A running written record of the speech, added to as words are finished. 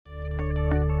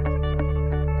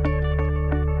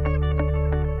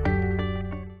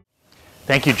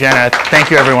Thank you, Jenna. Thank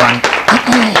you, everyone.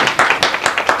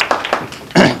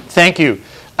 Thank you.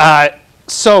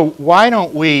 So why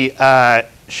don't we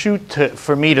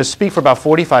for me to speak for about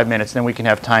 45 minutes, then we can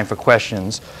have time for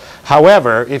questions.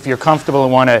 However, if you're comfortable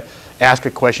and want to ask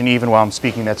a question even while I'm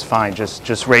speaking, that's fine.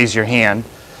 Just raise your hand.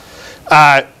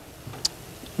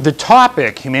 The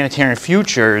topic, humanitarian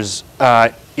futures,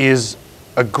 is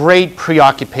a great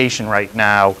preoccupation right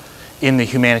now in the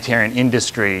humanitarian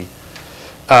industry.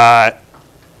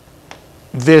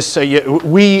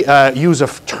 We use a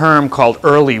term called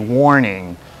early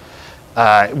warning,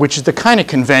 which is the kind of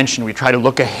convention we try to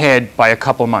look ahead by a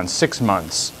couple months, 6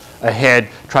 months ahead,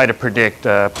 try to predict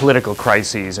political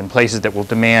crises and places that will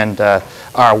demand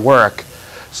our work.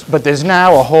 But there's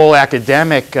now a whole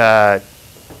academic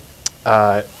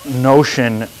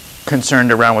notion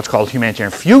concerned around what's called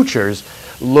humanitarian futures,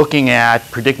 looking at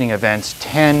predicting events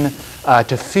 10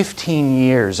 to 15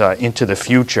 years into the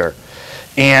future.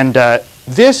 And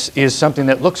this is something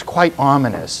that looks quite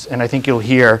ominous, and I think you'll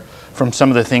hear from some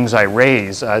of the things I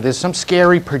raise. There's some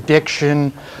scary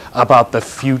prediction about the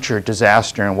future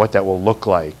disaster and what that will look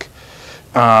like.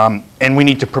 And we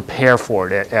need to prepare for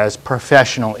it. As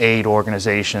professional aid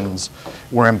organizations,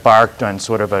 we're embarked on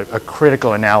sort of a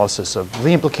critical analysis of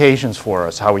the implications for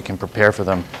us, how we can prepare for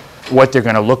them, what they're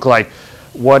going to look like,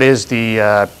 what is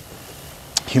the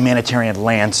humanitarian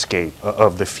landscape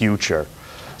of the future.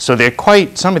 So they're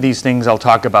some of these things I'll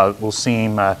talk about will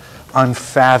seem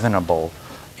unfathomable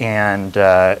and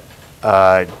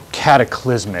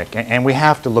cataclysmic, and we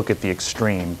have to look at the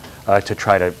extreme to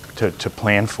try to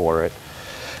plan for it.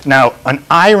 Now, an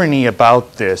irony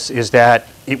about this is that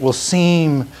it will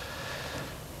seem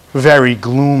very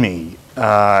gloomy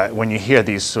when you hear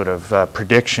these sort of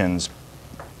predictions,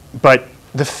 but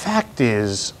the fact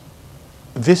is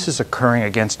this is occurring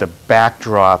against a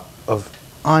backdrop of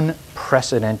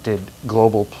unprecedented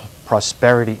global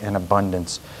prosperity and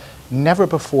abundance, never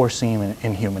before seen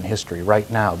in human history, right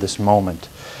now, this moment.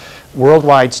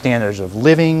 Worldwide standards of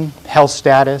living, health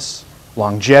status,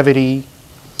 longevity,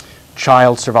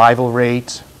 child survival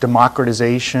rates,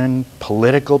 democratization,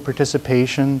 political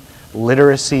participation,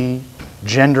 literacy,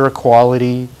 gender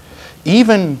equality,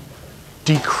 even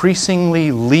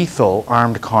decreasingly lethal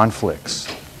armed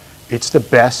conflicts. It's the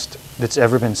best that's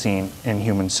ever been seen in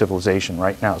human civilization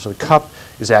right now. So the cup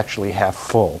is actually half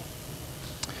full.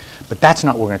 But that's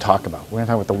not what we're going to talk about. We're going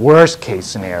to talk about the worst case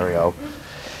scenario.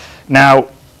 Now,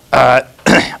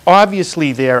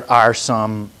 obviously there are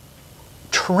some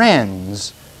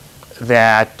trends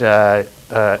that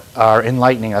are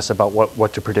enlightening us about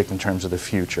what to predict in terms of the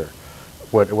future,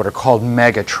 what are called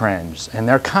mega trends. And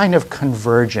they're kind of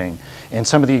converging. And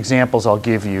some of the examples I'll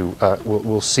give you,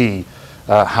 we'll see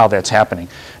how that's happening.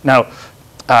 Now,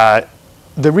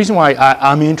 the reason why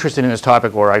I'm interested in this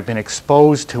topic, or I've been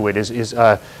exposed to it, is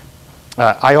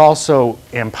I also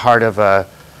am part of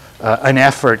an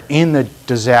effort in the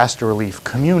disaster relief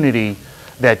community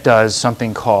that does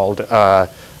something called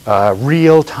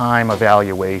real-time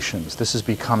evaluations. This is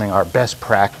becoming our best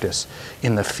practice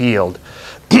in the field.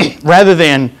 Rather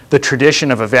than the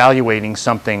tradition of evaluating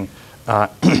something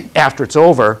after it's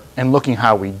over and looking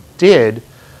how we did,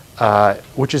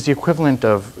 which is the equivalent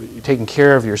of taking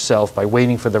care of yourself by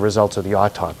waiting for the results of the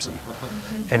autopsy.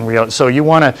 So you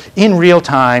want to, in real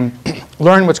time,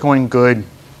 learn what's going good,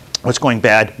 what's going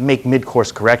bad, make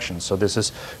mid-course corrections. So there's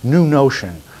this new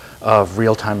notion of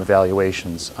real-time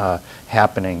evaluations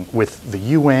happening with the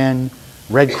UN,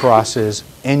 Red Crosses,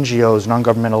 NGOs,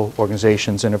 non-governmental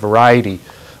organizations, and a variety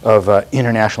of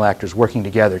international actors working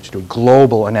together to do a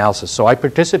global analysis. So I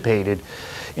participated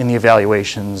in the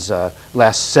evaluations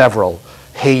last several,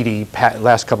 Haiti,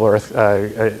 last couple of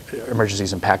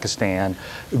emergencies in Pakistan.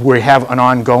 We have an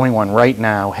ongoing one right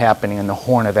now happening in the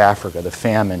Horn of Africa, the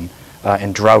famine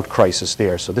and drought crisis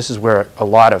there. So this is where a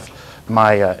lot of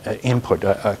my input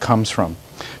comes from.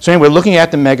 So anyway, looking at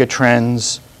the mega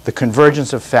trends, the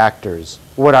convergence of factors,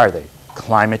 what are they?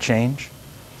 Climate change,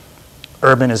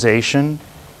 urbanization,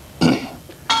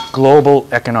 global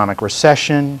economic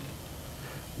recession,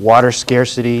 water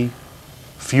scarcity,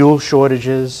 fuel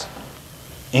shortages,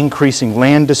 increasing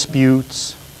land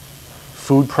disputes,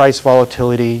 food price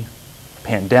volatility,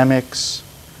 pandemics,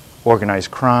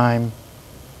 organized crime,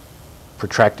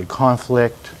 protracted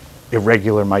conflict,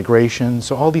 irregular migration.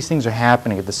 So all these things are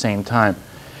happening at the same time.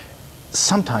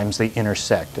 Sometimes they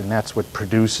intersect, and that's what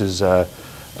produces a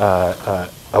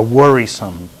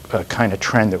worrisome kind of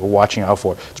trend that we're watching out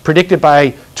for. It's predicted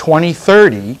by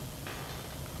 2030,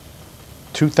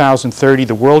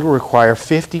 the world will require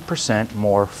 50%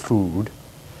 more food,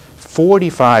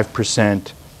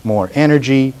 45% more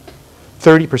energy,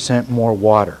 30% more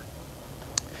water.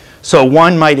 So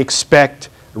one might expect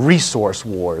resource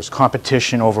wars,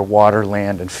 competition over water,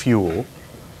 land, and fuel.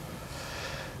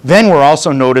 Then we're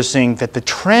also noticing that the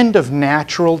trend of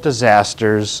natural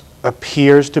disasters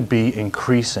appears to be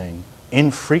increasing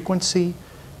in frequency,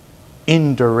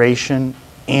 in duration,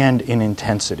 and in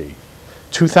intensity.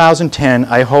 2010,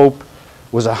 I hope,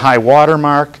 was a high water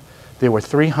mark. There were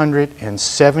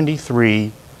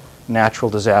 373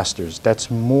 natural disasters.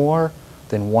 That's more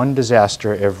than one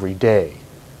disaster every day.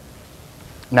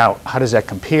 Now, how does that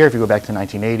compare? If you go back to the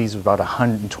 1980s, it was about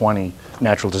 120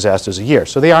 natural disasters a year.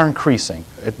 So they are increasing.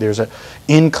 There's an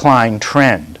incline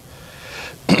trend.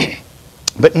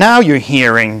 But now you're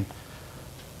hearing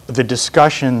the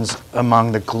discussions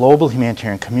among the global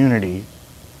humanitarian community,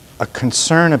 a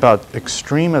concern about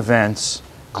extreme events,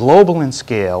 global in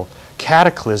scale,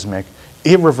 cataclysmic,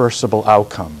 irreversible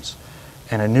outcomes.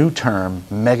 And a new term,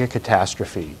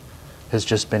 mega-catastrophe, has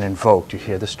just been invoked. You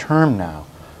hear this term now.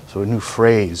 So a new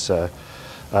phrase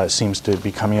seems to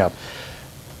be coming up.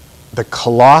 The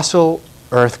colossal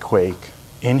earthquake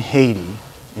in Haiti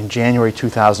in January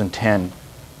 2010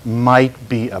 might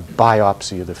be a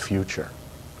biopsy of the future.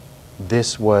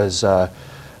 This was an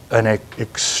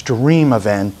extreme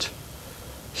event,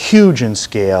 huge in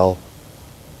scale,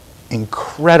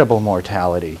 incredible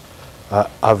mortality,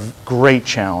 a great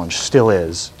challenge, still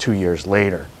is 2 years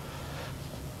later.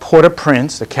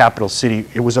 Port-au-Prince, the capital city,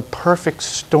 it was a perfect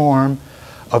storm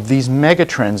of these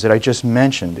megatrends that I just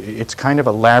mentioned. It's kind of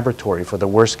a laboratory for the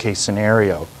worst-case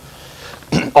scenario.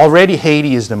 Already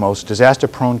Haiti is the most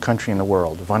disaster-prone country in the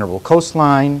world. Vulnerable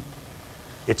coastline,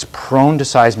 it's prone to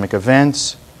seismic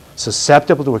events,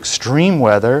 susceptible to extreme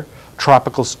weather,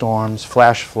 tropical storms,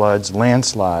 flash floods,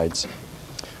 landslides.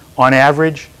 On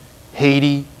average,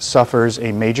 Haiti suffers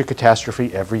a major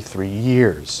catastrophe every 3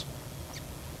 years.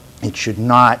 It should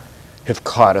not have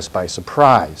caught us by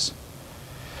surprise.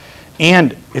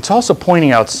 And it's also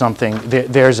pointing out something.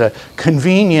 There's a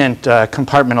convenient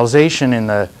compartmentalization in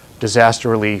the disaster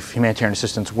relief, humanitarian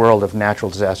assistance world of natural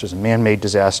disasters and man-made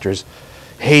disasters.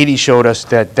 Haiti showed us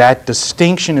that that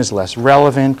distinction is less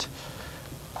relevant.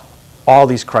 All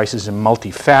these crises are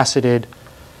multifaceted.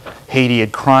 Haiti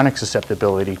had chronic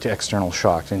susceptibility to external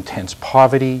shocks, intense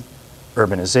poverty,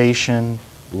 urbanization,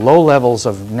 low levels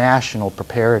of national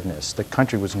preparedness. The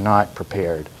country was not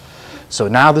prepared. So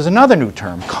now there's another new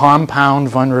term, compound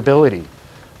vulnerability,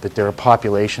 that there are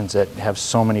populations that have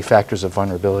so many factors of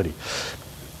vulnerability.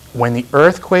 When the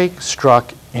earthquake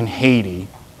struck in Haiti,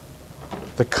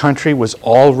 the country was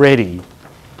already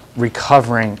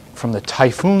recovering from the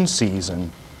typhoon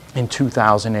season in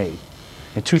 2008.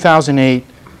 In 2008,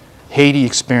 Haiti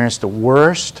experienced the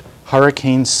worst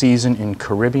hurricane season in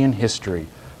Caribbean history,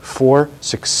 4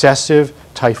 successive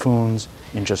typhoons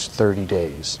in just 30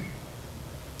 days.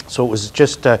 So it was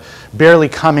just barely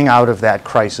coming out of that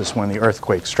crisis when the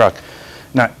earthquake struck.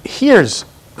 Now, here's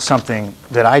something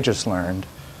that I just learned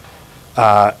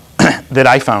that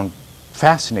I found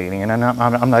fascinating, and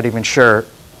I'm not even sure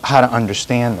how to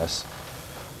understand this.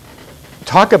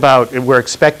 Talk about, we're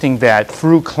expecting that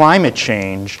through climate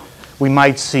change, we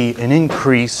might see an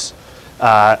increase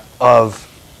of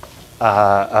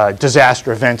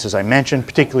disaster events, as I mentioned,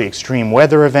 particularly extreme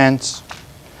weather events.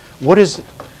 What does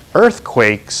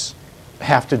earthquakes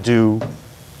have to do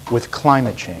with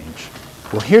climate change?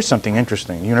 Well, here's something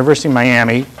interesting. The University of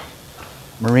Miami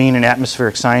Marine and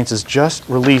Atmospheric Sciences just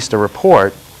released a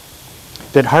report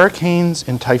that hurricanes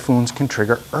and typhoons can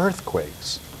trigger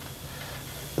earthquakes.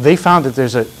 They found that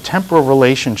there's a temporal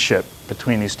relationship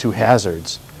between these two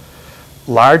hazards.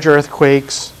 Large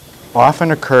earthquakes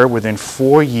often occur within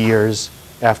 4 years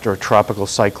after a tropical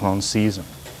cyclone season.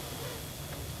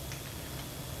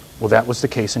 Well, that was the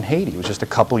case in Haiti. It was just a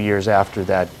couple years after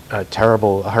that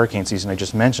terrible hurricane season I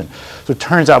just mentioned. So it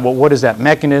turns out, well, what is that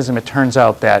mechanism? It turns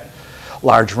out that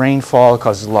large rainfall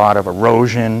causes a lot of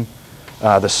erosion,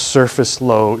 the surface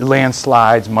load,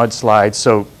 landslides, mudslides.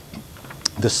 So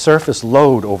the surface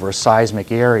load over a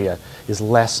seismic area is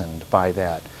lessened by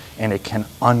that, and it can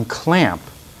unclamp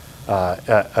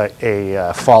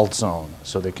a fault zone,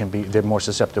 so they're more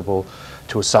susceptible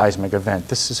to a seismic event.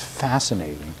 This is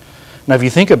fascinating. Now, if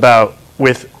you think about,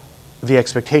 with the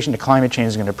expectation that climate change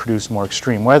is going to produce more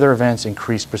extreme weather events,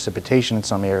 increased precipitation in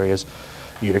some areas,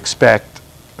 you'd expect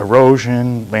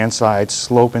erosion, landslides,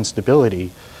 slope instability,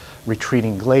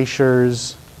 retreating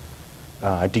glaciers,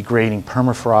 degrading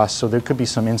permafrost, so there could be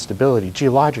some instability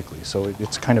geologically. So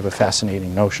it's kind of a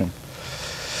fascinating notion.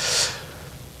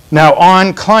 Now,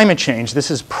 on climate change, this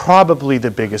is probably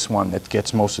the biggest one that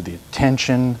gets most of the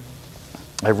attention.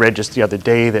 I read just the other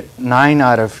day that 9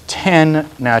 out of 10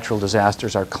 natural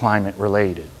disasters are climate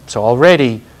related. So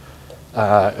already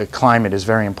Climate is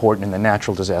very important in the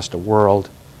natural disaster world.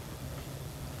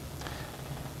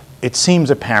 It seems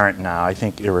apparent now, I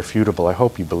think irrefutable, I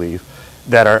hope you believe,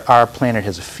 that our planet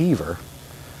has a fever,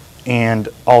 and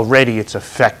already it's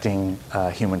affecting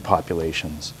human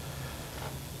populations.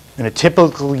 In a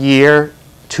typical year,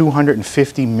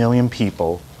 250 million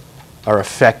people are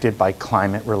affected by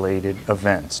climate-related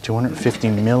events. 250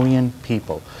 million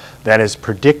people. That is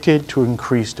predicted to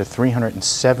increase to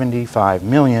 375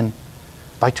 million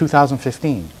by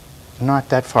 2015. Not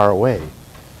that far away.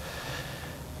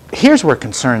 Here's where it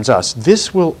concerns us.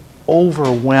 This will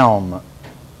overwhelm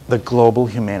the global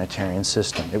humanitarian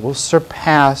system. It will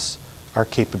surpass our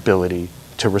capability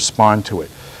to respond to it.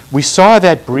 We saw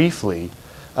that briefly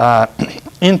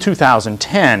in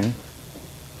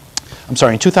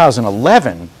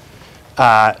 2011,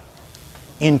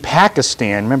 in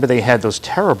Pakistan. Remember, they had those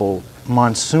terrible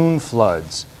monsoon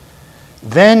floods.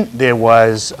 Then there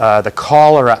was the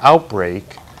cholera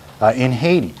outbreak in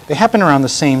Haiti. They happened around the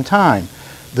same time.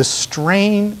 The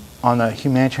strain on the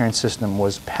humanitarian system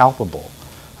was palpable.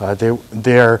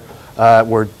 There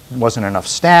wasn't enough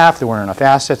staff, there weren't enough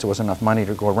assets, there wasn't enough money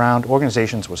to go around.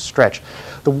 Organizations were stretched.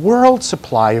 The world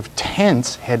supply of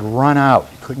tents had run out.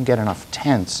 You couldn't get enough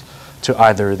tents to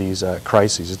either of these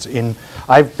crises.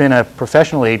 I've been a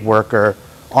professional aid worker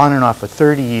on and off for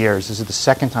 30 years. This is the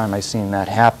second time I've seen that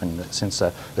happen since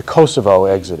the Kosovo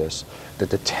exodus, that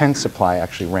the tent supply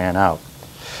actually ran out.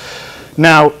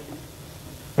 Now,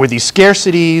 with these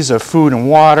scarcities of food and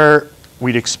water,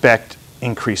 we'd expect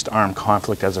increased armed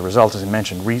conflict as a result. As I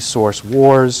mentioned, resource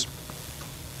wars.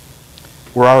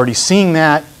 We're already seeing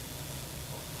that.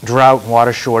 Drought,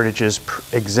 water shortages,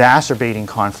 exacerbating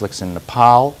conflicts in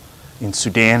Nepal, in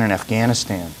Sudan and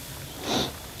Afghanistan.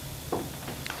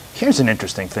 Here's an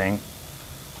interesting thing.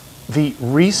 The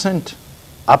recent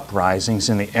uprisings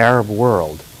in the Arab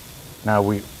world, now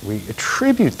we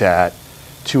attribute that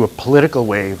to a political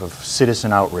wave of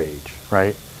citizen outrage,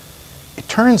 right? It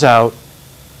turns out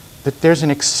that there's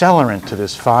an accelerant to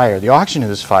this fire. The oxygen of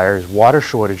this fire is water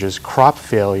shortages, crop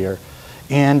failure,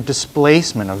 and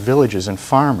displacement of villages and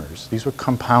farmers. These were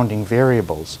compounding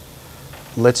variables.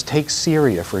 Let's take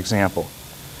Syria, for example.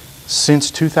 Since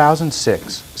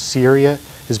 2006, Syria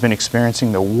has been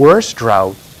experiencing the worst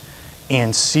drought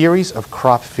and series of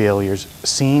crop failures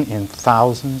seen in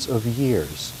thousands of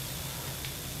years.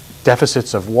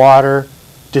 Deficits of water,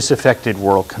 disaffected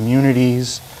rural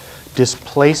communities,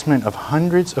 displacement of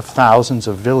hundreds of thousands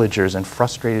of villagers and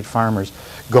frustrated farmers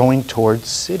going towards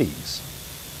cities.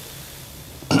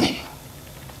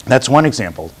 That's one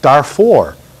example.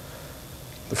 Darfur,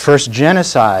 the first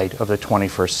genocide of the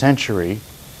 21st century.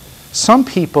 Some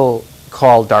people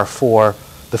call Darfur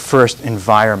the first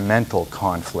environmental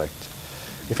conflict.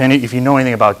 If you know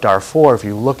anything about Darfur, if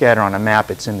you look at it on a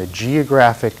map, it's in the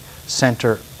geographic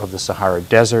center of the Sahara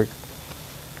Desert.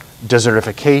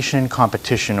 Desertification,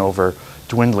 competition over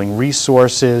dwindling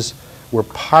resources were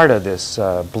part of this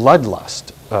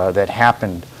bloodlust that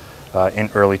happened in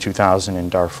early 2000 in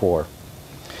Darfur.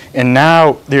 And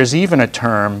now there's even a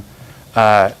term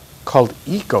called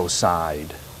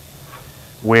ecocide,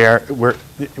 where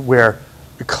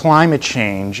climate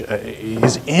change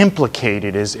is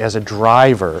implicated as a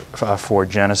driver for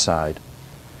genocide.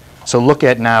 So look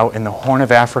at now in the Horn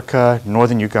of Africa,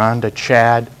 northern Uganda,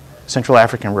 Chad, Central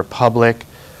African Republic,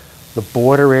 the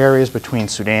border areas between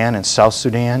Sudan and South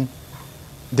Sudan.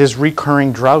 There's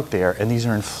recurring drought there, and these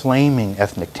are inflaming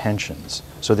ethnic tensions.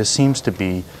 So there seems to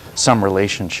be some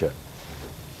relationship.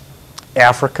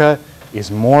 Africa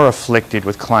is more afflicted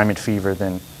with climate fever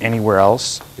than anywhere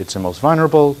else. It's the most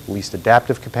vulnerable, least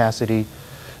adaptive capacity.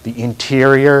 The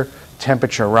interior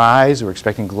temperature rise, we're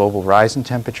expecting global rise in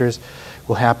temperatures,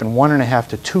 will happen 1.5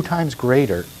 to 2 times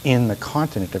greater in the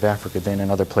continent of Africa than in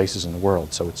other places in the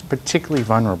world. So it's particularly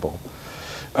vulnerable.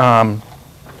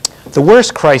 The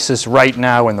worst crisis right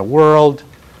now in the world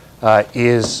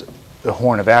is the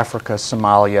Horn of Africa,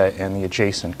 Somalia, and the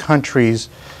adjacent countries.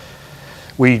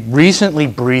 We recently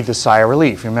breathed a sigh of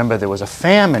relief. Remember, there was a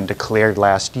famine declared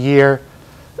last year,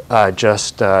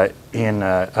 just in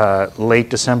late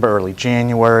December, early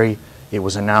January. It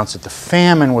was announced that the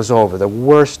famine was over.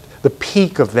 The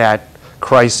peak of that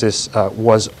crisis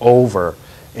was over,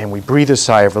 and we breathed a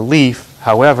sigh of relief.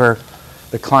 However,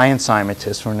 the client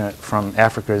scientists from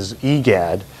Africa's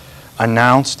IGAD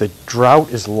announced that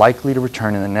drought is likely to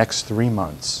return in the next 3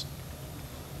 months.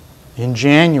 In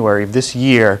January of this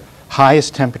year,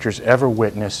 highest temperatures ever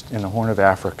witnessed in the Horn of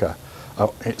Africa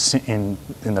in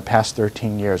the past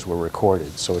 13 years were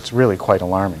recorded. So it's really quite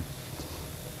alarming.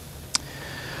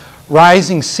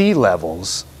 Rising sea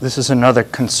levels, this is another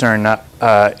concern.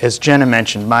 As Jenna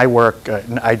mentioned, my work,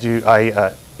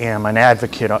 I am an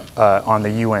advocate on the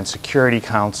UN Security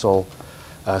Council,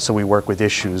 so we work with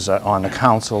issues on the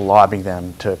Council, lobbying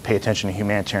them to pay attention to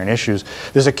humanitarian issues.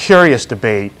 There's a curious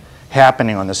debate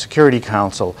happening on the Security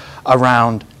Council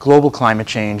around global climate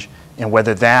change and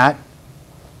whether that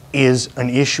is an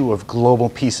issue of global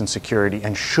peace and security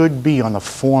and should be on the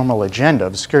formal agenda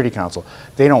of the Security Council.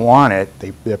 They don't want it.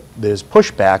 There's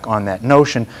pushback on that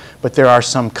notion, but there are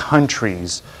some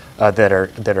countries that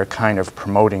are kind of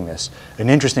promoting this. An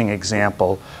interesting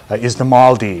example is the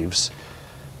Maldives.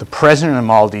 The president of the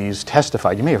Maldives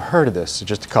testified, you may have heard of this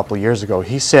just a couple of years ago.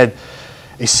 He said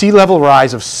a sea level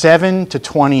rise of 7 to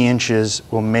 20 inches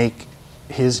will make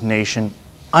his nation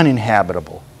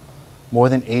uninhabitable. More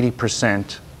than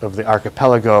 80% of the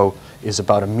archipelago is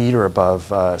about a meter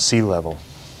above sea level.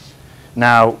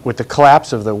 Now, with the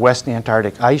collapse of the West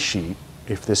Antarctic ice sheet,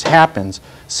 if this happens,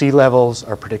 sea levels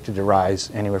are predicted to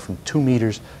rise anywhere from 2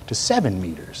 meters to 7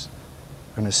 meters,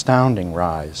 an astounding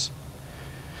rise.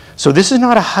 So this is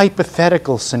not a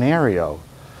hypothetical scenario.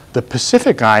 The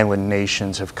Pacific Island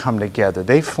nations have come together.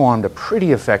 They've formed a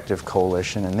pretty effective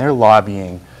coalition, and they're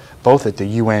lobbying both at the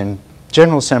UN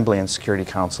General Assembly and Security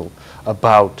Council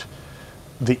about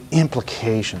the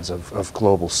implications of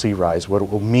global sea rise, what it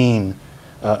will mean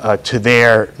to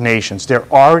their nations. They're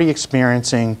already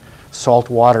experiencing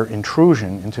saltwater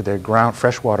intrusion into their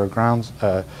freshwater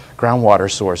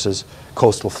groundwater sources,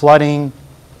 coastal flooding,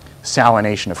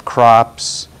 salination of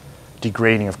crops,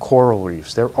 degrading of coral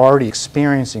reefs. They're already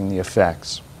experiencing the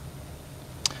effects.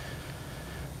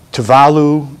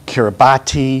 Tuvalu,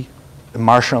 Kiribati, the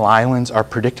Marshall Islands are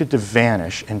predicted to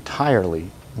vanish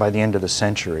entirely by the end of the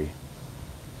century.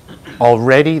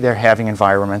 Already they're having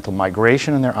environmental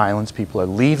migration in their islands. People are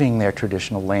leaving their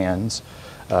traditional lands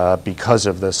because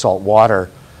of the salt water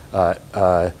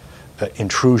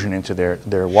intrusion into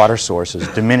their water sources,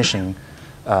 diminishing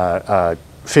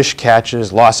fish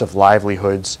catches, loss of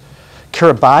livelihoods.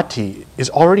 Kiribati is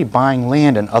already buying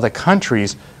land in other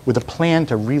countries with a plan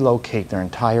to relocate their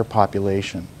entire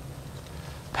population.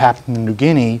 Papua New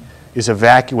Guinea is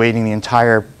evacuating the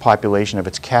entire population of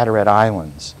its Carteret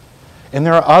Islands. And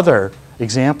there are other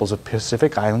examples of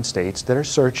Pacific Island states that are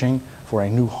searching for a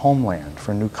new homeland,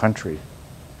 for a new country.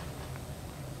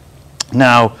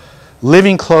 Now,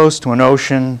 living close to an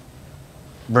ocean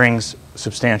brings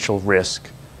substantial risk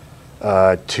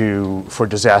for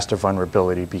disaster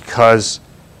vulnerability because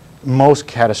most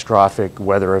catastrophic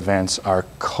weather events are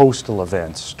coastal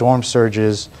events. Storm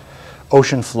surges,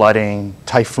 ocean flooding,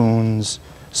 typhoons,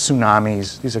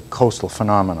 tsunamis, these are coastal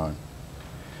phenomena.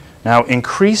 Now,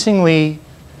 increasingly,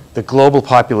 the global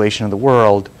population of the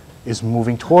world is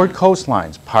moving toward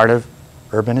coastlines, part of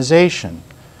urbanization.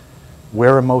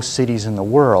 Where are most cities in the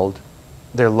world?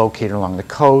 They're located along the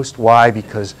coast. Why?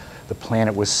 Because the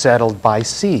planet was settled by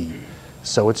sea.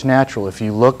 So it's natural. If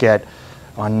you look at,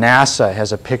 on NASA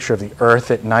has a picture of the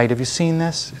Earth at night. Have you seen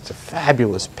this? It's a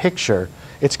fabulous picture.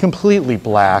 It's completely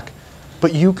black,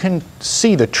 but you can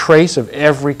see the trace of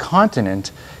every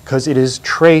continent because it is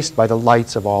traced by the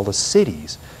lights of all the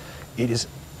cities. It is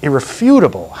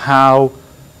irrefutable how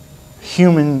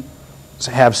humans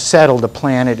have settled the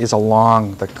planet is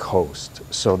along the coast.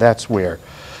 So that's where.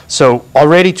 So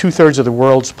already 2/3 of the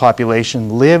world's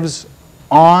population lives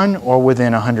on or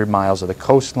within 100 miles of the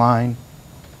coastline.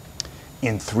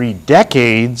 In 3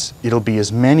 decades, it'll be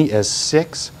as many as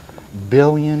 6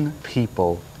 billion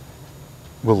people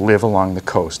will live along the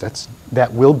coast.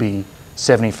 That will be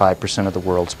 75% of the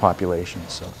world's population.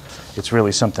 So it's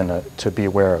really something to be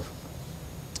aware of.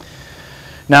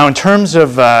 Now, in terms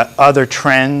of other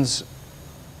trends,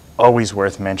 always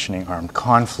worth mentioning armed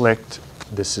conflict.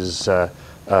 This is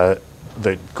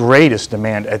the greatest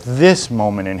demand at this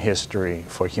moment in history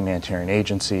for humanitarian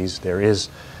agencies. There is,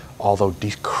 although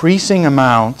decreasing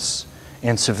amounts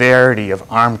and severity of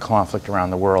armed conflict around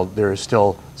the world, there is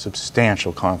still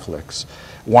substantial conflicts.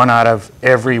 1 out of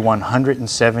every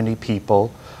 170 people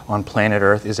on planet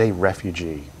Earth is a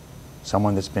refugee,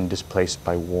 someone that's been displaced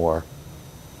by war.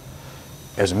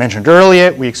 As I mentioned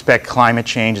earlier, we expect climate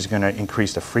change is going to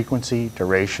increase the frequency,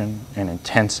 duration, and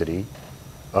intensity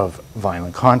of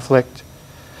violent conflict.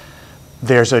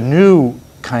 There's a new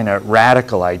kind of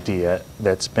radical idea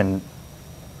that's been,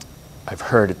 I've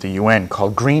heard at the UN,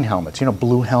 called green helmets. You know,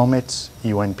 blue helmets,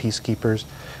 UN peacekeepers.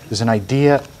 There's an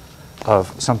idea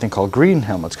of something called green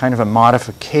helmets, kind of a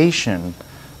modification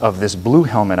of this blue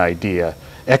helmet idea.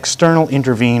 External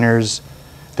interveners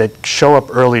that show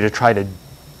up early to try to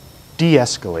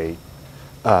de-escalate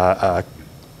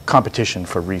competition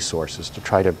for resources, to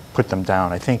try to put them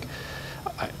down. I think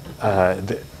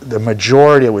the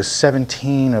majority, it was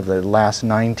 17 of the last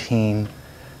 19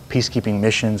 peacekeeping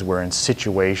missions were in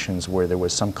situations where there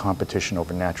was some competition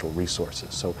over natural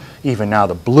resources. So even now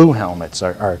the blue helmets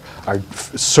are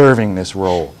serving this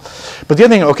role. But the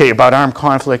other thing, okay, about armed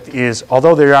conflict is,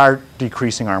 although they are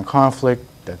decreasing armed conflict,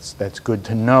 that's good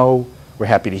to know, we're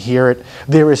happy to hear it,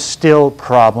 there is still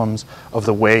problems of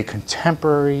the way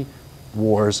contemporary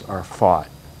wars are fought.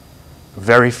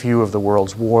 Very few of the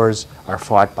world's wars are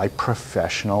fought by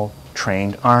professional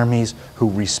trained armies who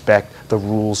respect the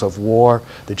rules of war,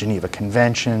 the Geneva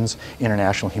Conventions,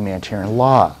 international humanitarian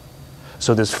law.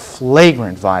 So there's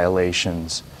flagrant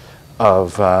violations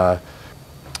of the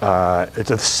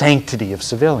sanctity of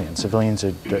civilians. Civilians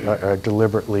are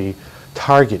deliberately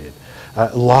targeted.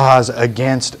 Laws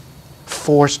against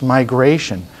forced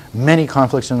migration. Many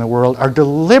conflicts in the world are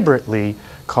deliberately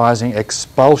causing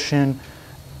expulsion,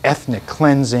 ethnic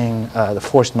cleansing, the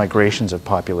forced migrations of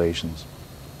populations.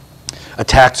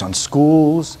 Attacks on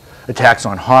schools, attacks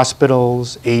on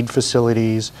hospitals, aid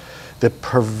facilities, the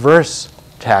perverse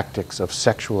tactics of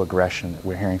sexual aggression that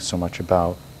we're hearing so much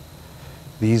about.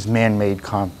 These man-made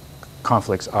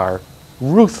conflicts are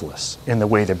ruthless in the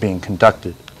way they're being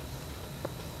conducted.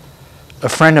 A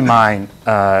friend of mine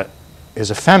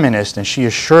is a feminist, and she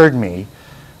assured me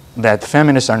that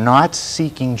feminists are not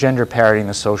seeking gender parity in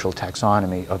the social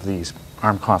taxonomy of these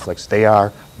armed conflicts. They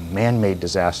are man-made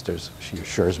disasters, she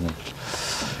assures me.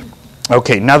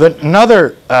 Okay, now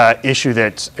another issue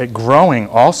that's growing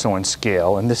also in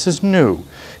scale, and this is new,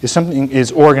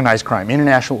 is organized crime,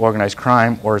 international organized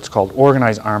crime, or it's called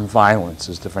organized armed violence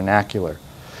is the vernacular.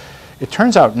 It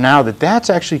turns out now that that's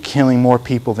actually killing more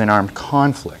people than armed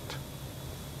conflict.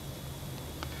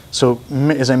 So,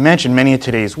 as I mentioned, many of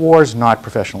today's wars, not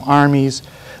professional armies,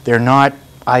 they're not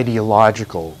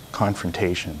ideological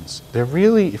confrontations. They're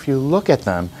really, if you look at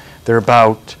them, they're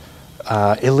about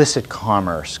illicit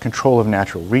commerce, control of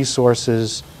natural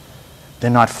resources. They're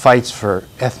not fights for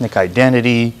ethnic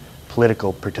identity,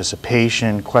 political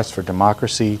participation, quest for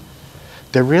democracy.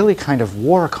 They're really kind of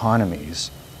war economies.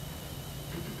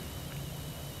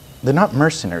 They're not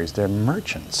mercenaries, they're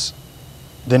merchants.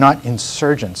 They're not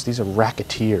insurgents, these are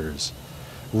racketeers.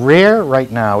 Rare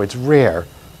right now, it's rare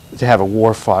to have a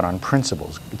war fought on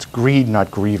principles. It's greed,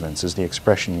 not grievance, is the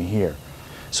expression you hear.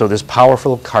 So there's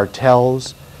powerful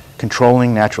cartels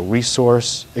controlling natural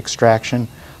resource extraction,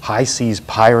 high seas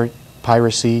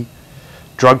piracy,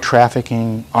 drug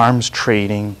trafficking, arms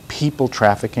trading, people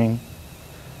trafficking.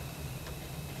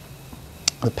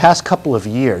 The past couple of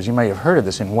years, you might have heard of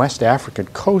this, in West African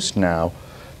coast now,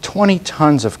 20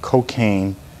 tons of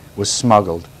cocaine was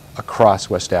smuggled across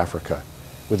West Africa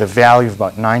with a value of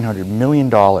about $900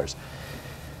 million.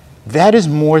 That is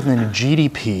more than the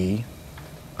GDP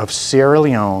of Sierra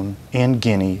Leone and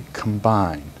Guinea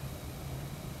combined.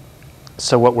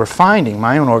 So what we're finding,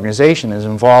 my own organization is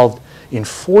involved in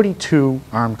 42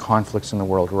 armed conflicts in the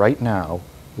world right now.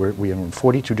 We are in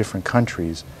 42 different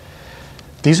countries.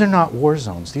 These are not war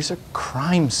zones, these are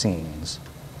crime scenes.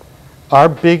 Our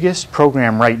biggest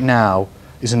program right now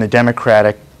is in the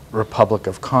Democratic Republic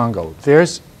of Congo.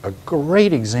 There's a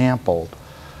great example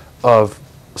of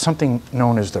something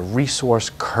known as the resource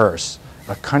curse.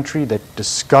 A country that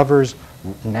discovers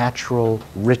natural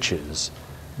riches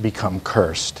become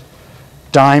cursed.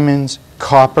 Diamonds,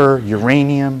 copper,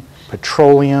 uranium,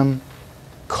 petroleum,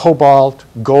 cobalt,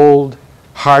 gold,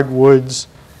 hardwoods.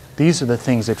 These are the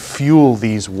things that fuel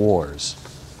these wars.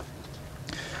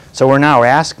 So we're now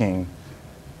asking,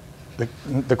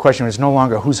 the question is no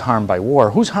longer who's harmed by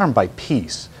war, who's harmed by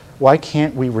peace? Why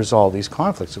can't we resolve these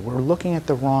conflicts? We're looking at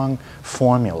the wrong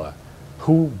formula.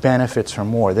 Who benefits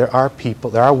from war? There are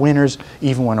people, there are winners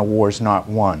even when a war is not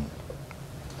won.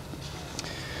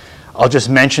 I'll just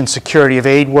mention security of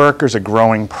aid workers, a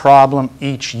growing problem.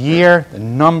 Each year, the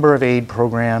number of aid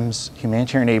programs,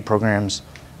 humanitarian aid programs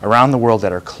around the world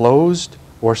that are closed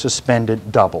or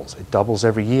suspended doubles. It doubles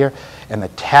every year, and the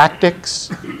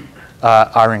tactics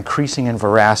are increasing in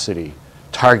veracity.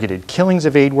 Targeted killings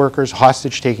of aid workers,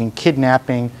 hostage-taking,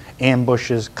 kidnapping,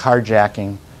 ambushes,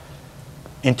 carjacking.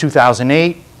 In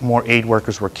 2008, more aid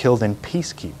workers were killed than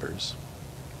peacekeepers.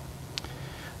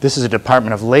 This is a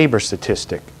Department of Labor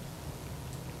statistic.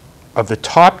 Of the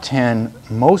top 10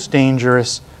 most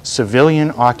dangerous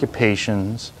civilian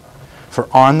occupations for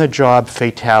on-the-job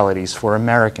fatalities for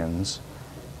Americans,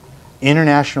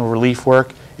 international relief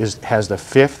work has the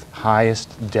 5th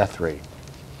highest death rate,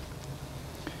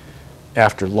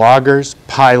 after loggers,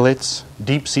 pilots,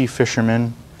 deep-sea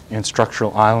fishermen, and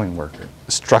structural iron workers.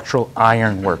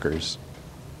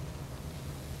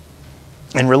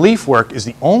 And relief work is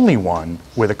the only one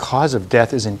where the cause of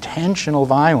death is intentional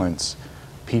violence,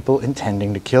 people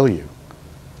intending to kill you.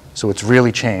 So it's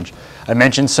really changed. I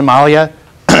mentioned Somalia,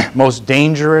 most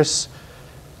dangerous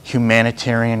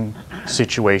humanitarian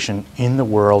situation in the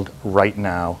world right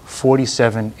now.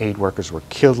 47 aid workers were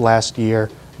killed last year.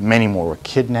 Many more were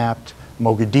kidnapped.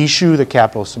 Mogadishu, the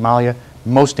capital of Somalia,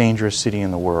 most dangerous city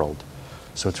in the world.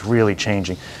 So it's really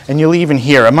changing. And you'll even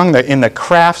hear in the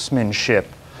craftsmanship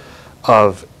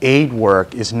of aid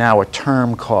work is now a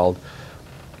term called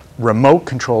remote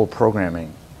control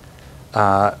programming,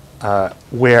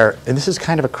 where, and this is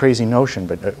kind of a crazy notion,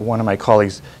 but one of my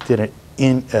colleagues did it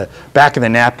in back of the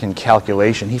napkin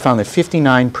calculation. He found that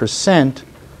 59%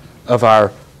 of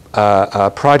our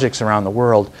projects around the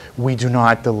world, we do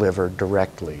not deliver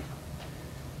directly.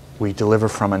 We deliver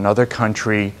from another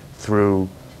country through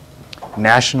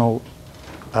national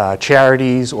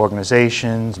charities,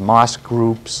 organizations, mosque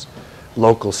groups,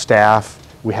 local staff.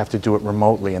 We have to do it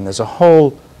remotely, and there's a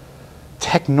whole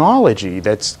technology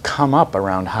that's come up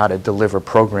around how to deliver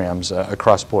programs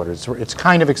across borders. It's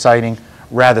kind of exciting,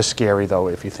 rather scary though,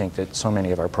 if you think that so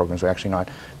many of our programs are actually not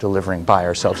delivering by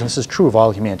ourselves. And this is true of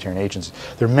all humanitarian agencies.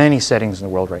 There are many settings in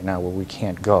the world right now where we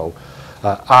can't go.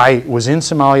 I was in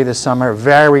Somalia this summer.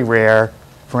 Very rare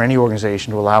for any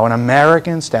organization to allow an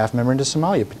American staff member into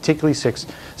Somalia, particularly since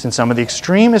some of the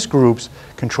extremist groups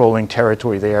controlling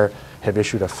territory there have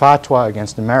issued a fatwa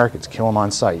against Americans, kill them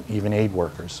on sight, even aid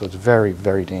workers. So it's very,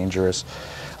 very dangerous.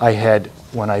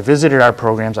 When I visited our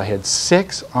programs, I had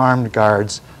 6 armed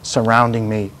guards surrounding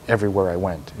me everywhere I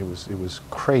went. It was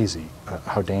crazy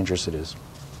how dangerous it is.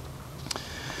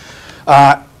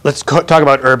 Let's talk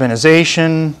about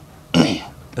urbanization.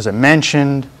 As I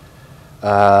mentioned,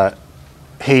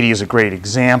 Haiti is a great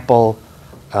example.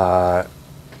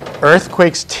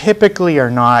 Earthquakes typically are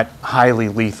not highly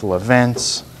lethal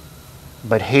events,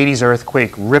 but Haiti's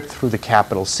earthquake ripped through the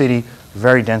capital city,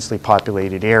 very densely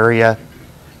populated area.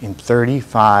 In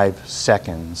 35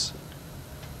 seconds,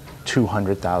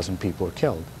 200,000 people were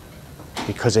killed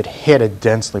because it hit a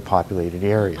densely populated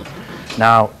area.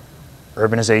 Now,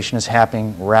 urbanization is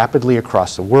happening rapidly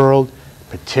across the world,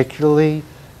 particularly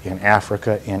in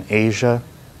Africa and Asia.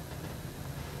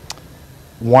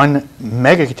 One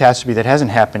mega catastrophe that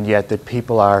hasn't happened yet that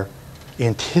people are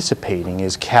anticipating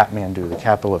is Kathmandu, the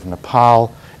capital of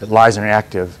Nepal. It lies in an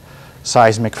active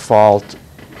seismic fault.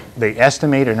 They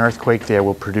estimate an earthquake there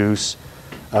will produce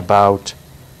about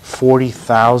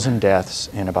 40,000 deaths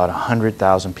and about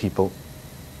 100,000 people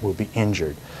will be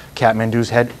injured. Kathmandu's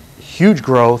had huge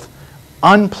growth,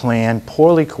 unplanned,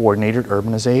 poorly coordinated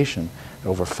urbanization.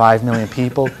 Over 5 million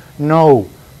people, no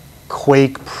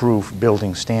quake-proof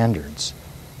building standards.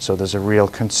 So there's a real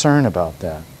concern about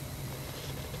that.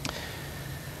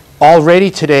 Already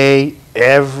today,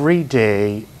 every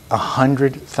day,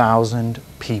 100,000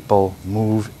 people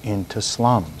move into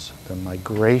slums. The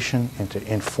migration into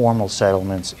informal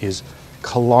settlements is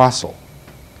colossal.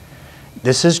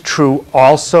 This is true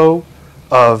also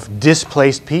of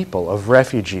displaced people, of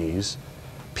refugees,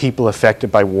 people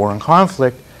affected by war and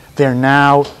conflict. They're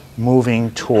now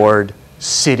moving toward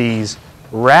cities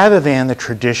rather than the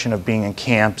tradition of being in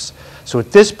camps. So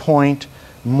at this point,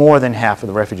 more than half of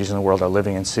the refugees in the world are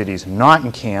living in cities, not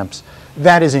in camps.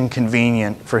 That is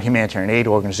inconvenient for a humanitarian aid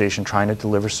organization trying to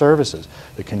deliver services,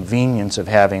 the convenience of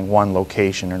having one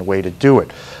location and a way to do it.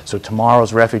 So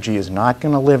tomorrow's refugee is not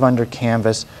going to live under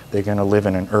canvas. They're going to live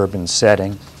in an urban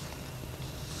setting.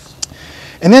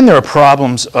 And then there are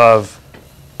problems of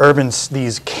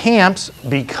these camps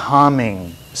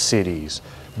becoming cities.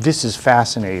 This is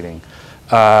fascinating.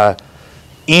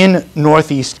 In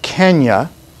northeast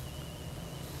Kenya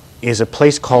is a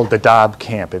place called Dadaab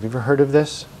Camp. Have you ever heard of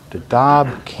this?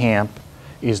 Dadaab Camp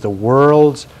is the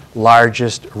world's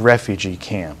largest refugee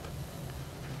camp.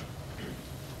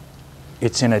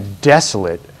 It's in a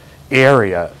desolate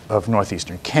area of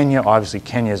northeastern Kenya. Obviously,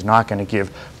 Kenya is not going to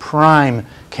give prime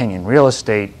Kenyan real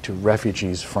estate to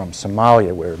refugees from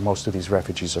Somalia, where most of these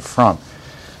refugees are from.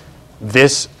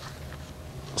 This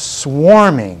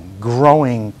swarming,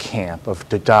 growing camp of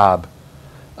Dadaab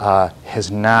has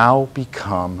now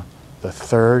become the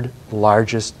 3rd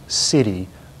largest city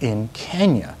in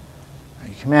Kenya.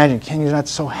 You can imagine Kenya's not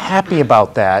so happy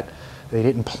about that. They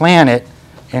didn't plan it,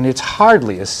 and it's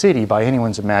hardly a city by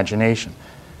anyone's imagination.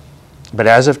 But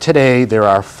as of today, there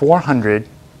are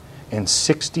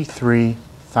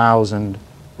 463,000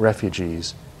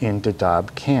 refugees in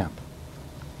Dadaab camp.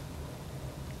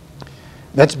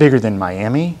 That's bigger than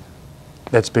Miami.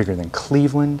 That's bigger than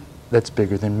Cleveland. That's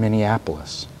bigger than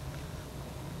Minneapolis.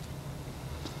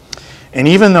 And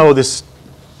even though this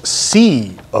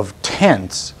sea of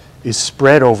tents is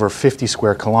spread over 50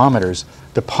 square kilometers.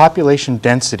 The population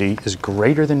density is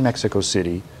greater than Mexico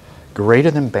City,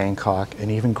 greater than Bangkok,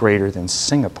 and even greater than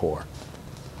Singapore.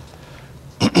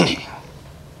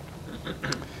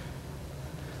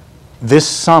 This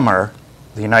summer,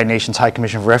 the United Nations High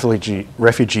Commission for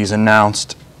Refugees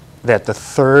announced that the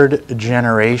third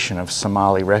generation of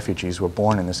Somali refugees were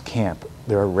born in this camp.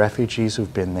 There are refugees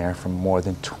who've been there for more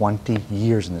than 20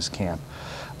 years in this camp.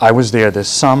 I was there this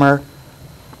summer.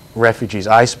 Refugees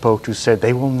I spoke to said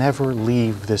they will never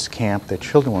leave this camp. Their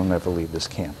children will never leave this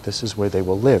camp. This is where they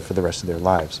will live for the rest of their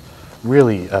lives.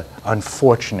 Really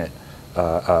unfortunate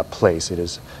place. It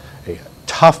is a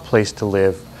tough place to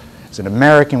live. As an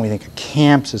American, we think of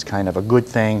camps as kind of a good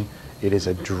thing. It is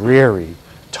a dreary,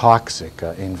 toxic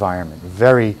environment.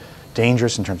 Very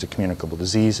dangerous in terms of communicable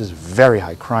diseases, very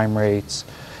high crime rates,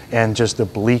 and just the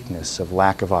bleakness of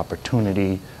lack of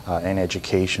opportunity and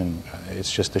education. It's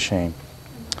just a shame.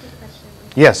 Quick question.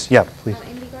 Yes, yeah, please.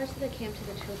 In regards to the camp to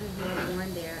the children who are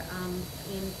born there,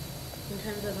 in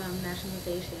terms of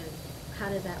nationalization, how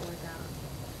does that work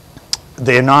out?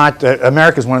 They're not,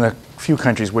 America is one of the few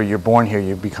countries where you're born here,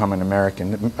 you become an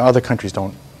American. Other countries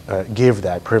don't give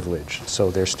that privilege. So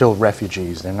they're still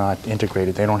refugees. They're not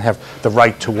integrated. They don't have the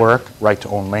right to work, right to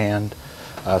own land.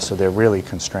 So they're really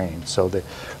constrained. So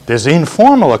there's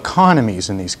informal economies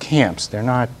in these camps. They're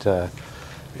not, they're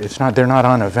not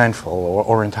uneventful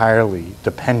or entirely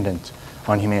dependent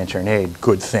on humanitarian aid.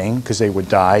 Good thing, because they would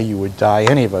die. You would die.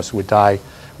 Any of us would die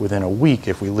within a week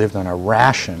if we lived on a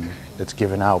ration that's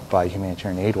given out by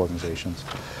humanitarian aid organizations.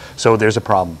 So there's a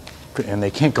problem, and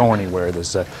they can't go anywhere.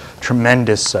 There's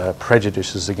tremendous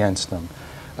prejudices against them.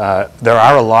 There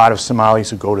are a lot of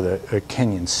Somalis who go to the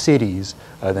Kenyan cities,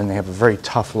 then they have a very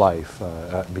tough life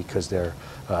because their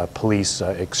police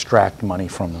extract money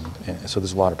from them, so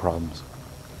there's a lot of problems.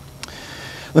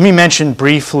 Let me mention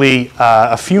briefly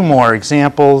a few more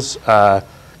examples.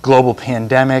 Global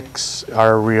pandemics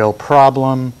are a real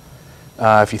problem.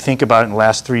 If you think about it, in the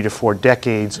last 3 to 4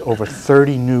 decades, over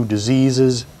 30 new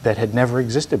diseases that had never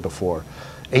existed before.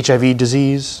 HIV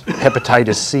disease,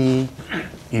 hepatitis C,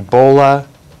 Ebola,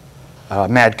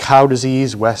 mad cow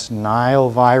disease, West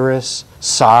Nile virus,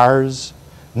 SARS,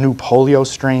 new polio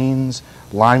strains,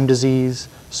 Lyme disease,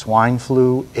 swine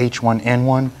flu,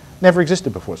 H1N1, never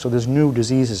existed before. So there's new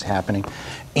diseases happening.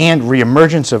 And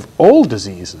reemergence of old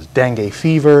diseases, dengue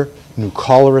fever, new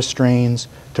cholera strains,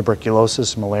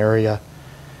 tuberculosis, malaria.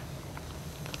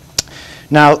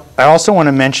 Now, I also want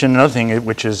to mention another thing,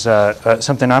 which is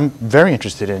something I'm very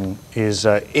interested in, is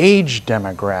age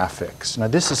demographics. Now,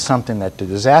 this is something that the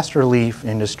disaster relief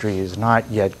industry has not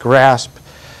yet grasped.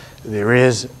 There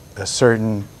is a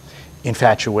certain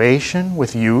infatuation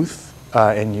with youth,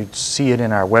 and you see it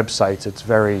in our websites. It's a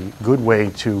very good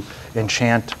way to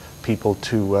enchant people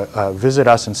to visit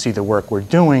us and see the work we're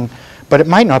doing, but it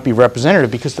might not be representative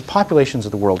because the populations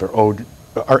of the world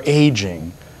are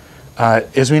aging.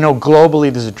 As we know,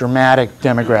 globally, there's a dramatic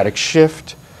demographic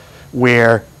shift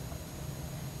where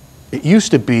it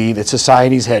used to be that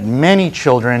societies had many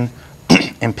children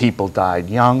and people died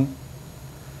young.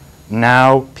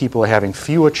 Now people are having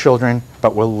fewer children,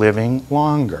 but we're living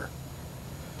longer.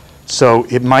 So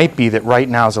it might be that right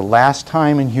now is the last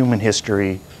time in human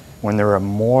history when there are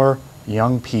more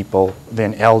young people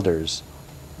than elders.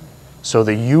 So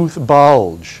the youth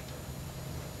bulge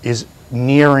is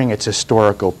nearing its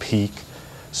historical peak.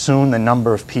 Soon the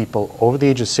number of people over the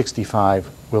age of 65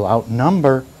 will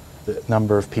outnumber the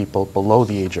number of people below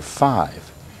the age of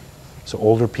 5. So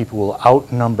older people will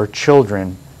outnumber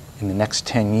children in the next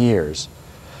 10 years.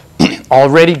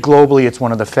 Already globally, it's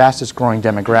one of the fastest growing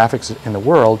demographics in the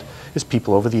world is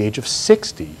people over the age of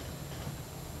 60.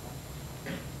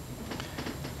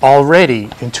 Already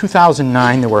in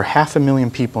 2009, there were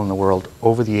 500,000 people in the world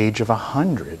over the age of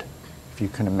 100, if you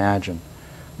can imagine.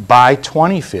 By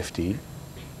 2050,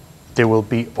 there will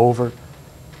be over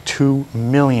 2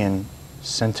 million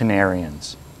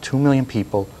centenarians, 2 million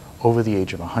people over the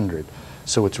age of 100.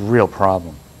 So it's a real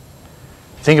problem.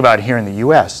 Think about it here in the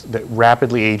US, the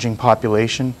rapidly aging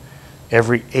population.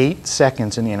 Every 8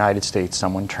 seconds in the United States,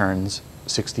 someone turns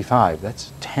 65.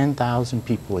 That's 10,000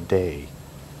 people a day.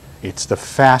 It's the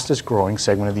fastest growing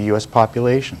segment of the US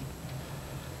population.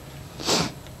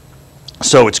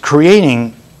 So it's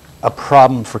creating a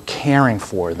problem for caring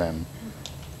for them.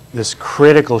 This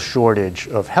critical shortage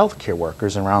of healthcare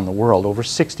workers around the world. Over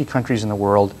 60 countries in the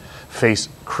world face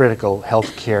critical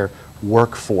healthcare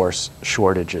workforce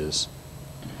shortages.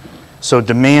 So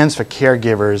demands for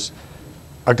caregivers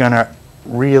are going to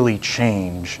really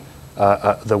change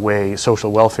the way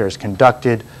social welfare is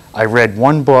conducted. I read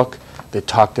one book that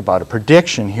talked about a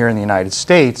prediction here in the United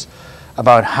States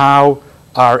about how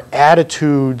our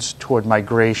attitudes toward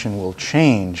migration will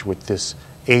change with this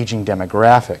aging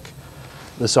demographic.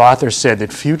 This author said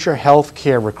that future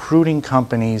healthcare recruiting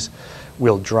companies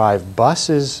will drive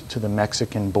buses to the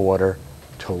Mexican border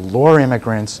to lure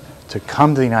immigrants to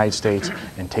come to the United States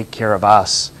and take care of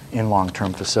us in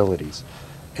long-term facilities.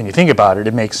 And you think about it,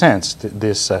 it makes sense.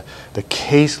 The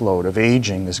caseload of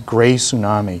aging, this gray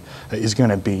tsunami, is going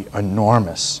to be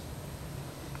enormous.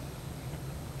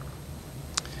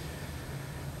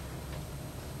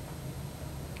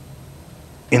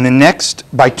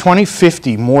 By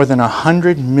 2050, more than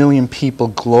 100 million people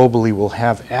globally will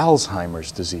have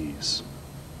Alzheimer's disease.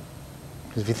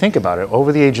 Because if you think about it,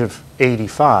 over the age of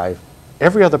 85,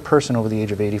 every other person over the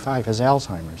age of 85 has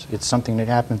Alzheimer's. It's something that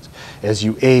happens as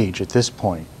you age at this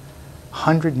point.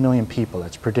 100 million people,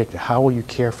 that's predicted. How will you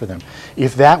care for them?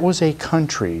 If that was a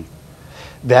country,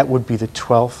 that would be the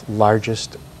 12th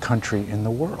largest country in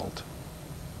the world.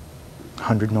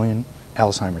 100 million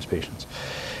Alzheimer's patients.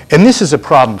 And this is a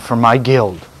problem for my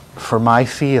guild, for my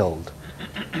field.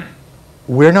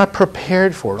 We're not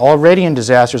prepared for it. Already in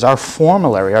disasters, our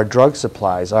formulary, our drug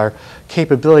supplies, our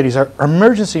capabilities are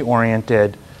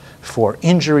emergency-oriented for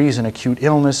injuries and acute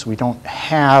illness. We don't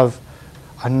have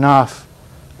enough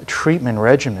treatment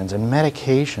regimens and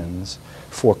medications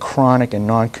for chronic and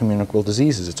non-communicable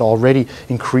diseases. It's already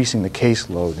increasing the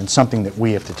caseload and something that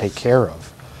we have to take care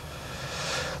of.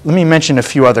 Let me mention a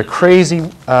few other crazy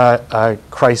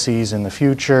crises in the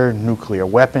future: nuclear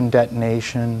weapon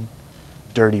detonation,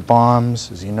 dirty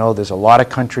bombs. As you know, there's a lot of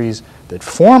countries that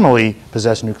formally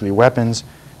possess nuclear weapons,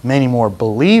 many more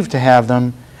believe to have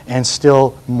them, and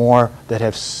still more that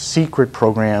have secret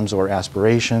programs or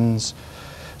aspirations.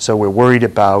 So we're worried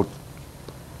about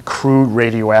crude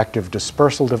radioactive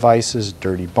dispersal devices,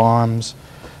 dirty bombs.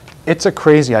 It's a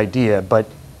crazy idea, but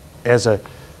as a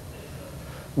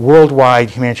worldwide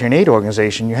humanitarian aid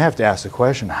organization, you have to ask the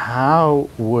question, how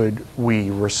would we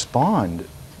respond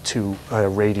to a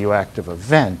radioactive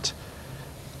event?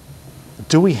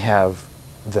 Do we have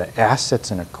the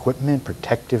assets and equipment,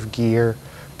 protective gear,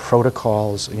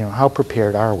 protocols? You know, how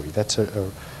prepared are we? That's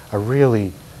a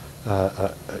really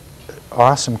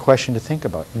awesome question to think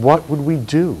about. What would we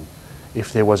do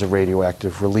if there was a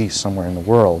radioactive release somewhere in the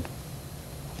world?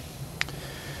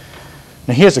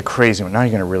 Now here's a crazy one. Now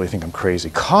you're going to really think I'm crazy.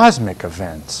 Cosmic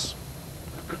events,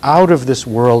 out of this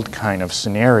world kind of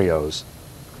scenarios.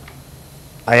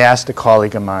 I asked a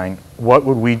colleague of mine, what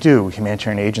would we do,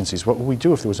 humanitarian agencies, what would we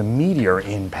do if there was a meteor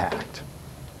impact?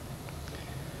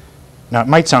 Now it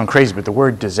might sound crazy, but the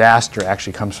word disaster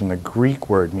actually comes from the Greek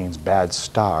word, means bad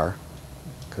star,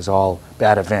 because all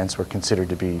bad events were considered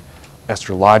to be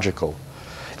astrological.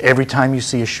 Every time you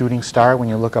see a shooting star when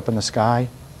you look up in the sky,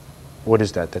 what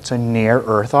is that? That's a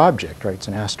near-Earth object, right? It's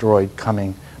an asteroid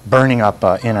coming, burning up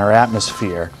in our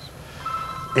atmosphere.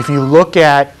 If you look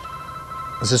at,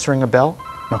 does this ring a bell?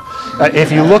 No.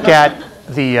 If you look at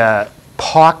the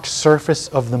pocked surface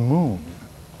of the moon,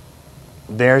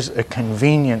 there's a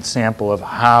convenient sample of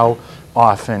how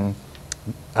often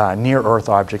near-Earth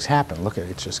objects happen. Look at it,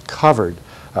 it's just covered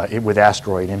with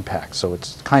asteroid impacts, so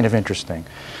it's kind of interesting.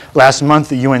 Last month,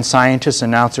 the UN scientists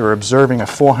announced they were observing a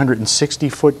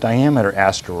 460-foot diameter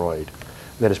asteroid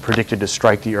that is predicted to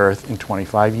strike the Earth in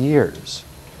 25 years.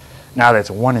 Now that's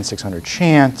a 1 in 600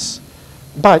 chance,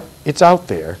 but it's out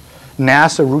there.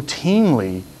 NASA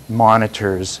routinely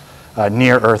monitors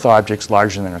near-Earth objects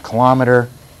larger than a kilometer.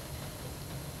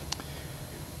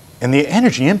 And the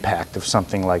energy impact of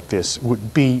something like this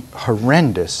would be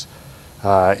horrendous.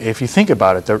 If you think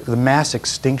about it, the mass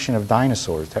extinction of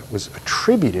dinosaurs that was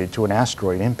attributed to an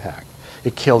asteroid impact.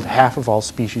 It killed half of all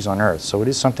species on Earth, so it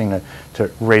is something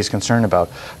to raise concern about.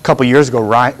 A couple years ago,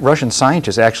 Russian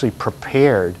scientists actually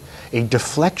prepared a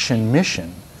deflection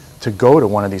mission to go to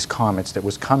one of these comets that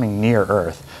was coming near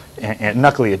Earth. And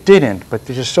luckily it didn't, but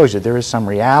it just shows you there is some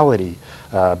reality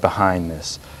behind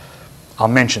this. I'll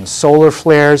mention solar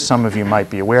flares. Some of you might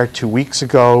be aware, 2 weeks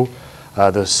ago,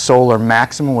 the solar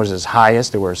maximum was as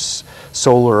highest. There were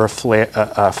solar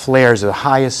flares the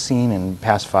highest seen in the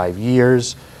past 5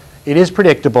 years. It is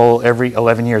predictable every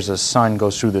 11 years the sun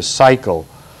goes through this cycle,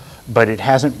 but it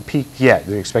hasn't peaked yet.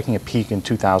 They're expecting a peak in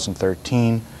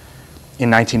 2013. In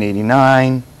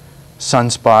 1989,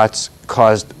 sunspots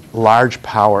caused large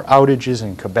power outages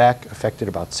in Quebec, affected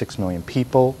about 6 million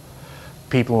people.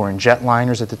 People who were in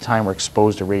jetliners at the time were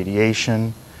exposed to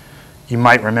radiation. You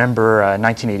might remember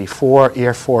 1984,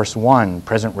 Air Force One.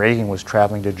 President Reagan was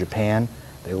traveling to Japan.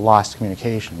 They lost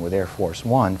communication with Air Force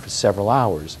One for several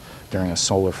hours during a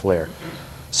solar flare.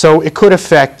 So it could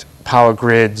affect power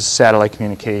grids, satellite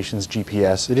communications,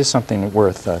 GPS. It is something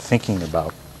worth thinking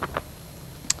about.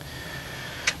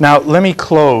 Now, let me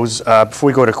close before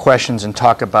we go to questions and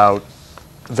talk about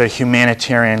the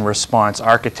humanitarian response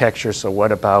architecture. So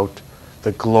what about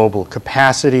the global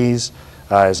capacities?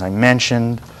 As I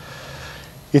mentioned,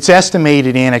 it's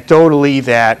estimated anecdotally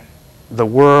that the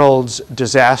world's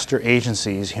disaster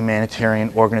agencies,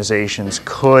 humanitarian organizations,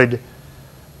 could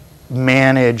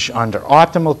manage under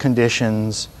optimal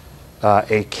conditions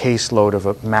a caseload of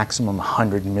a maximum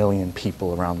 100 million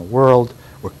people around the world.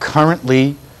 We're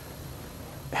currently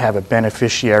have a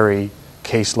beneficiary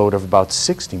caseload of about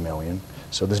 60 million,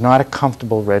 so there's not a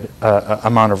comfortable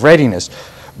amount of readiness.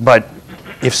 But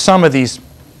if some of these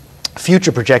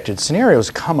future projected scenarios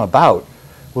come about,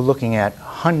 we're looking at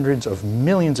hundreds of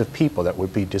millions of people that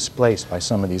would be displaced by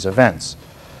some of these events.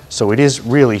 So it is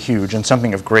really huge and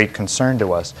something of great concern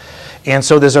to us. And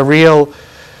so there's a real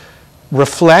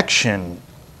reflection,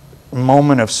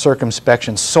 moment of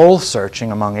circumspection, soul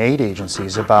searching among aid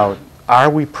agencies about, are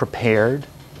we prepared?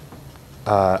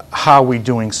 How are we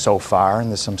doing so far? And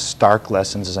there's some stark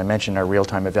lessons. As I mentioned, our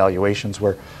real-time evaluations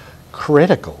were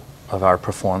critical of our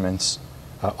performance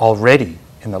already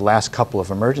in the last couple of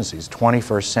emergencies.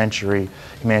 21st century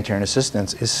humanitarian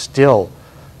assistance is still,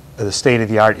 the state of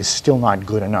the art is still not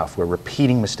good enough. We're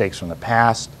repeating mistakes from the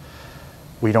past.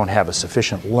 We don't have a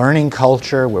sufficient learning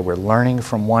culture where we're learning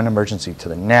from one emergency to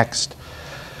the next.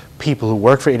 People who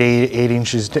work for aid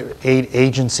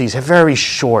agencies have very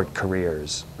short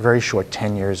careers, very short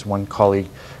tenures. One colleague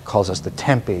calls us the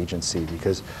temp agency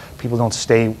because people don't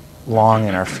stay long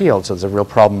in our field. So there's a real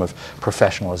problem of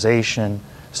professionalization,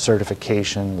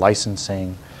 certification,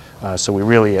 licensing. So we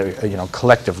really,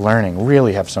 collective learning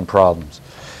really have some problems.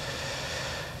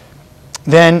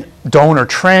 Then donor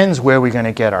trends, where are we going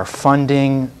to get our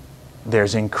funding?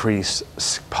 There's increased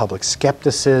public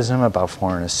skepticism about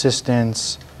foreign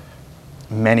assistance.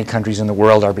 Many countries in the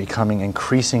world are becoming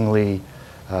increasingly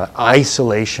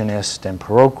isolationist and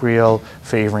parochial,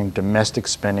 favoring domestic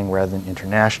spending rather than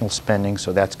international spending,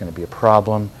 so that's going to be a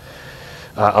problem.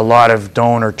 A lot of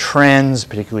donor trends,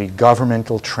 particularly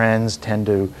governmental trends, tend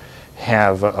to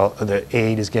have the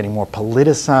aid is getting more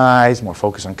politicized, more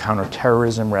focused on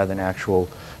counterterrorism rather than actual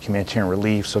humanitarian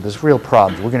relief. So there's real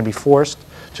problems. We're going to be forced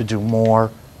to do more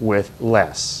with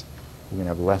less. We're going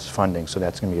to have less funding, so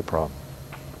that's going to be a problem.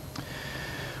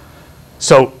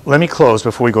 So let me close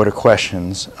before we go to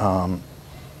questions.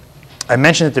 I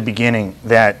mentioned at the beginning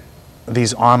that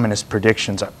these ominous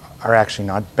predictions are actually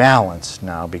not balanced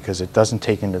now because it doesn't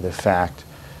take into the fact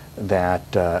that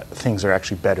things are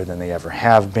actually better than they ever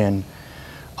have been.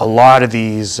 A lot of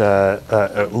these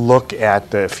look at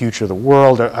the future of the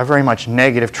world are very much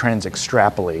negative trends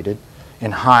extrapolated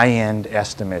and high-end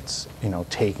estimates,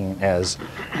 taken as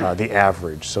the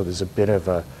average. So there's a bit of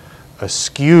a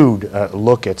skewed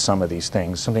look at some of these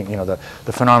things. Something,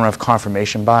 the phenomenon of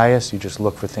confirmation bias, you just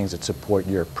look for things that support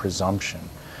your presumption.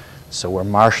 So we're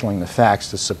marshaling the facts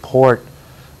to support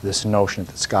this notion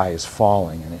that the sky is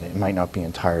falling, and it might not be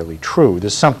entirely true.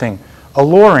 There's something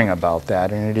alluring about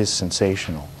that, and it is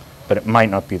sensational, but it might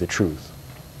not be the truth.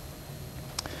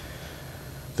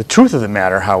 The truth of the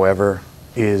matter, however,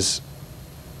 is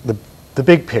the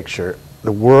big picture.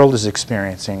 The world is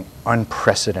experiencing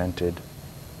unprecedented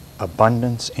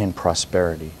abundance and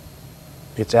prosperity.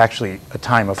 It's actually a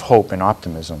time of hope and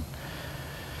optimism.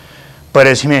 But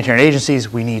as humanitarian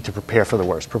agencies, we need to prepare for the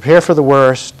worst. Prepare for the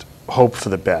worst, hope for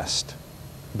the best.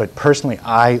 But personally,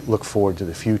 I look forward to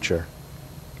the future.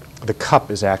 The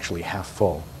cup is actually half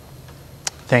full.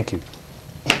 Thank you.